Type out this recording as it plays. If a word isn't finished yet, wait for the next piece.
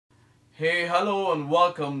Hey, hello, and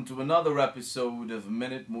welcome to another episode of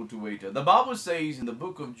Minute Motivator. The Bible says in the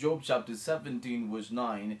book of Job, chapter 17, verse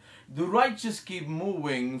 9, the righteous keep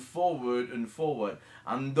moving forward and forward,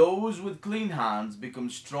 and those with clean hands become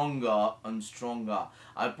stronger and stronger.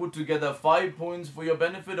 I put together 5 points for your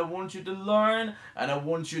benefit. I want you to learn and I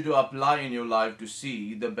want you to apply in your life to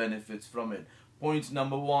see the benefits from it. Point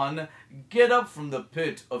number 1, get up from the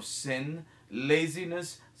pit of sin,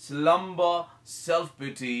 laziness, slumber,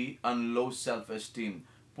 self-pity, and low self-esteem.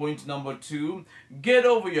 Point number 2, get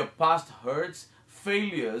over your past hurts,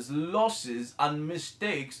 failures, losses, and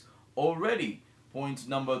mistakes already. Point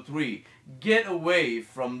number 3, get away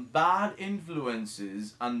from bad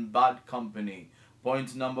influences and bad company.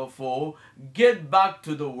 Point number 4, get back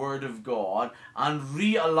to the Word of God and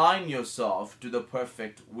realign yourself to the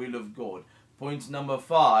perfect will of God. Point number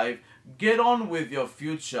 5, get on with your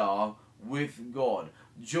future with God.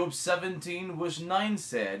 Job 17 verse 9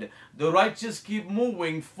 said, the righteous keep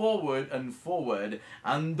moving forward and forward,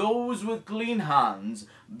 and those with clean hands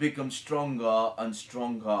become stronger and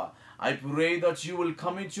stronger. I pray that you will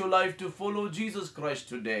commit your life to follow Jesus Christ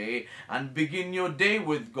today and begin your day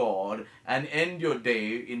with God and end your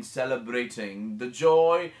day in celebrating the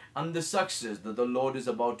joy and the success that the Lord is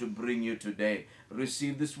about to bring you today.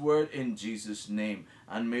 Receive this word in Jesus' name,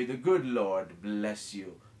 and may the good Lord bless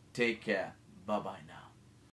you. Take care. Bye-bye now.